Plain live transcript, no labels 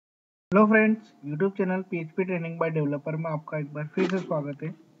Hello friends, YouTube channel PHP training bye developer में आपका एक बार फिर से स्वागत है।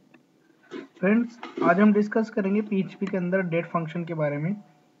 फ्रेंड्स, आज हम डिस्कस करेंगे पीएचपी के अंदर डेट फंक्शन के बारे में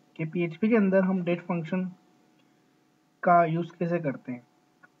कि पीएचपी के अंदर हम डेट फंक्शन का यूज़ कैसे करते हैं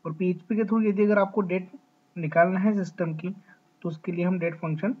और पीएचपी के थ्रू यदि अगर आपको डेट निकालना है सिस्टम की तो उसके लिए हम डेट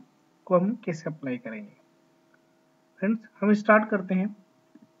फंक्शन को हम कैसे अप्लाई करेंगे। फ्रेंड्स, हम स्टार्ट करते हैं।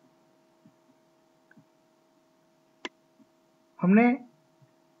 हमने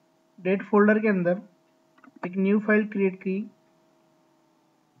डेट फोल्डर के अंदर एक न्यू फाइल क्रिएट की।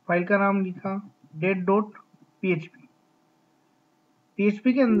 फाइल का नाम लिखा date.php।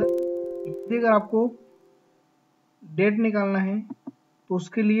 पीएचपी के अंदर यदि अगर आपको डेट निकालना है तो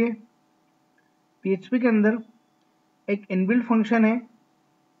उसके लिए पीएचपी के अंदर एक इनबिल्ट फंक्शन है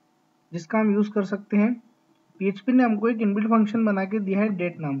जिसका हम यूज कर सकते हैं। पीएचपी ने हमको एक इनबिल्ट फंक्शन बना के दिया है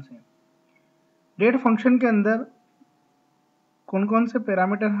डेट नाम से। डेट फंक्शन के अंदर कौन कौन से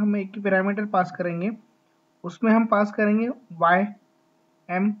पैरामीटर, हम एक ही पैरामीटर पास करेंगे। उसमें हम पास करेंगे y,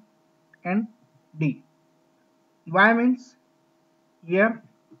 m and d। y means year,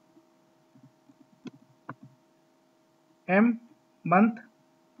 m month,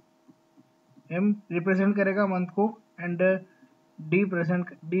 m represent करेगा मंथ को एंड d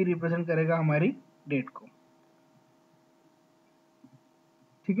रिप्रेजेंट करेगा हमारी डेट को।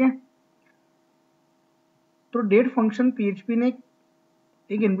 ठीक है, तो डेट फंक्शन पीएचपी ने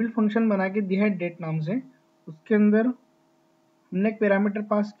एक इनबिल्ट फंक्शन बना के दिया है डेट नाम से। उसके अंदर हमने एक पैरामीटर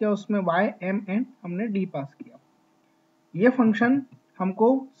पास किया, उसमें y, m एंड हमने d पास किया। ये फंक्शन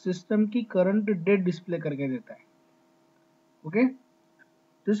हमको सिस्टम की करंट डेट डिस्प्ले करके देता है। ओके,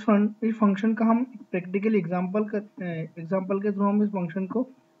 तो इस फंक्शन का हम प्रैक्टिकल एग्जांपल के थ्रू हम इस फंक्शन को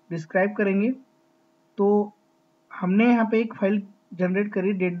डिस्क्राइब करेंगे। तो हमने यहाँ पे एक फाइल जनरेट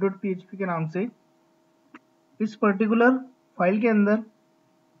करी date.php के नाम से। इस पर्टिकुलर फाइल के अंदर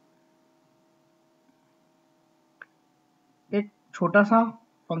एक छोटा सा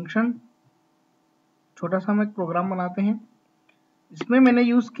हम एक प्रोग्राम बनाते हैं। इसमें मैंने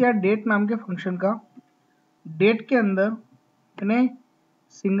यूज किया डेट नाम के फंक्शन का। डेट के अंदर मैंने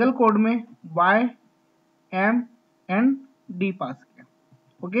सिंगल कोड में y, m एंड d पास किया।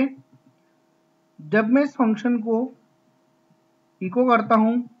 ओके, जब मैं इस फंक्शन को इको करता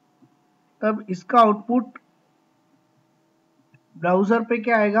हूं तब इसका आउटपुट ब्राउजर पे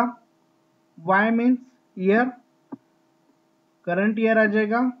क्या आएगा, y means year, current year आ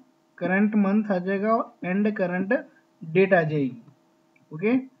जाएगा, करंट मंथ आ जाएगा एंड करंट डेट आ जाएगी।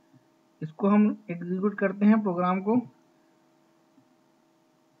 ओके, इसको हम एग्जीक्यूट करते हैं प्रोग्राम को।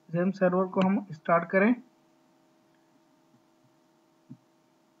 जेम सर्वर को हम स्टार्ट करें।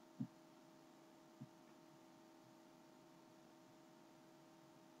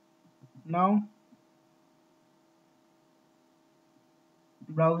 नाउ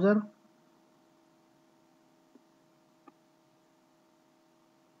ब्राउजर,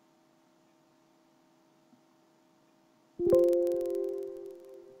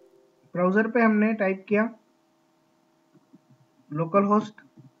 ब्राउजर पे हमने टाइप किया local host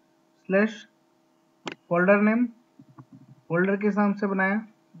slash folder name, folder के नाम से बनाया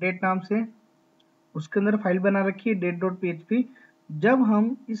डेट नाम से। उसके अंदर फाइल बना रखी है date.php। जब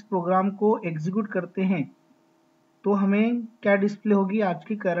हम इस प्रोग्राम को एग्जीक्यूट करते हैं तो हमें क्या डिस्प्ले होगी, आज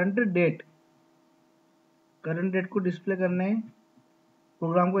की करंट डेट को डिस्प्ले करने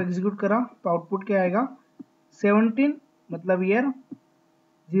प्रोग्राम को एग्जीक्यूट करा तो आउटपुट क्या आएगा, 17 मतलब ईयर,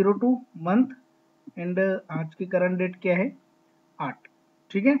 02 मंथ एंड आज की करंट डेट क्या है, 8।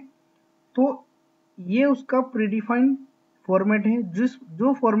 ठीक है, तो ये उसका प्रीडिफाइंड फॉर्मेट है।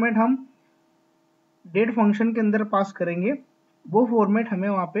 जो फॉर्मेट हम डेट फंक्शन के अंदर पास करेंगे वो फॉर्मेट हमें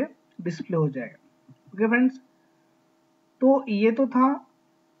वहां पे डिस्प्ले हो जाएगा। ओके फ्रेंड्स, तो ये तो था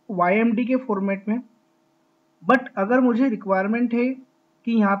YMD के फॉर्मेट में। बट अगर मुझे रिक्वायरमेंट है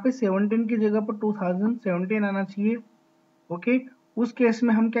कि यहाँ पे 17 की जगह पर 2017 आना चाहिए, ओके, उस केस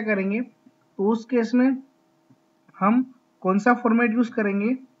में हम क्या करेंगे, तो उस केस में हम कौन सा फॉर्मेट यूज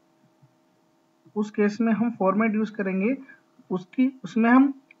करेंगे, उस केस में हम फॉर्मेट यूज करेंगे उसमें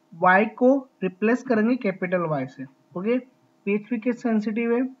हम y को रिप्लेस करेंगे कैपिटल Y से। ओके, PHP के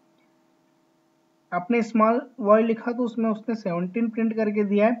सेंसिटिव है, आपने स्मॉल y लिखा तो उसमें उसने 17 प्रिंट करके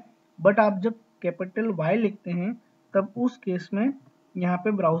दिया है, बट आप जब कैपिटल Y लिखते हैं तब उस केस में यहाँ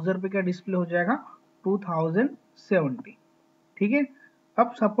पे ब्राउजर पे क्या डिस्प्ले हो जाएगा, 2070। ठीक है,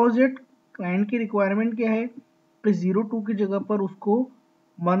 अब सपोज इट क्लाइंट की रिक्वायरमेंट क्या है कि 02 की जगह पर उसको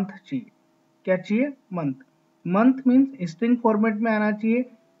मंथ चाहिए। क्या चाहिए, मंथ मीन्स स्ट्रिंग फॉर्मेट में आना चाहिए।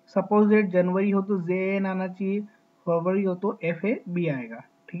 सपोज डेट जनवरी हो तो JN आना चाहिए, फरवरी हो तो FAB आएगा।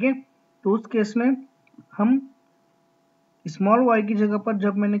 ठीक है, तो उस केस में हम स्मॉल y की जगह पर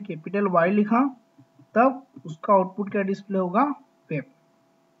जब मैंने कैपिटल Y लिखा तब उसका आउटपुट क्या डिस्प्ले होगा, वेब।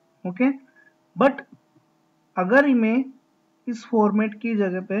 ओके, बट अगर मैं इस फॉर्मेट की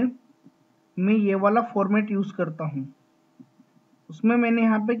जगह पे मैं ये वाला फॉर्मेट यूज करता हूं, उसमें मैंने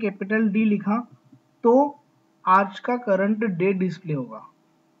यहाँ पे कैपिटल D लिखा तो आज का करंट डे डिस्प्ले होगा।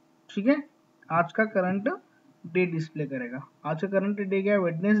 ठीक है, आज का करंट डे डिस्प्ले करेगा। आज का करंट डे क्या है,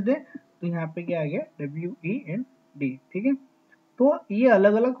 वेडनेसडे, तो यहाँ पे क्या आ गया, WEND। ठीक है, तो ये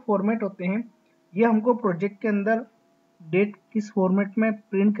अलग अलग फॉर्मेट होते हैं। ये हमको प्रोजेक्ट के अंदर डेट किस फॉर्मेट में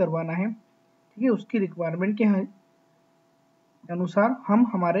प्रिंट करवाना है, ठीक है, उसकी रिक्वायरमेंट के अनुसार हम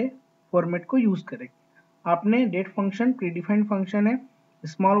हमारे फॉर्मेट को यूज करेंगे। आपने डेट फंक्शन प्रीडिफाइंड फंक्शन है,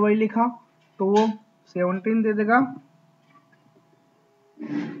 स्मॉल y लिखा तो वो 17 दे देगा।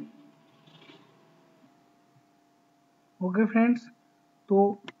 ओके फ्रेंड्स,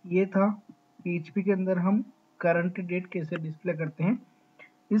 तो ये था PHP के अंदर हम करंट डेट कैसे डिस्प्ले करते हैं।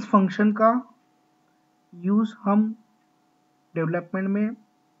 इस फंक्शन का यूज हम डेवलपमेंट में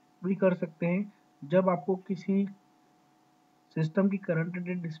भी कर सकते हैं। जब आपको किसी सिस्टम की करंट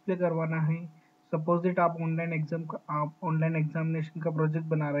डेट डिस्प्ले करवाना है, सपोज दैट आप ऑनलाइन एग्जामिनेशन का प्रोजेक्ट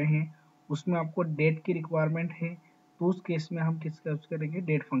बना रहे हैं, उसमें आपको डेट की रिक्वायरमेंट है, तो उस केस में हम किसका यूज करेंगे,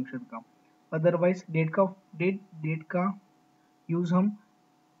 डेट फंक्शन का। अदरवाइज डेट का यूज हम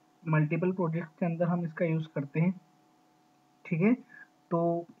मल्टीपल प्रोजेक्ट के अंदर हम इसका यूज करते हैं। ठीक है,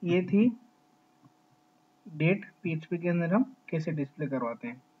 तो ये थी डेट PHP के अंदर हम कैसे डिस्प्ले करवाते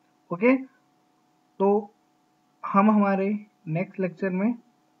हैं। ओके, तो हम हमारे नेक्स्ट लेक्चर में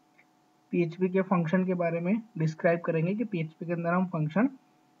PHP के फंक्शन के बारे में डिस्क्राइब करेंगे कि PHP के अंदर हम फंक्शन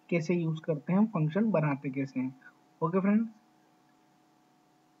कैसे यूज करते हैं, हम फंक्शन बनाते कैसे हैं। Okay friends,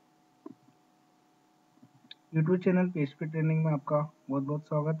 YouTube channel PHP training में आपका बहुत बहुत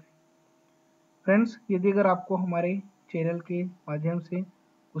स्वागत है। फ्रेंड्स, यदि अगर आपको हमारे चैनल के माध्यम से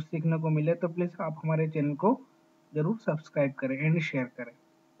कुछ सीखने को मिले तो प्लीज़ आप हमारे चैनल को जरूर सब्सक्राइब करें एंड शेयर करें।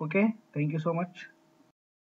 Okay, thank you so much.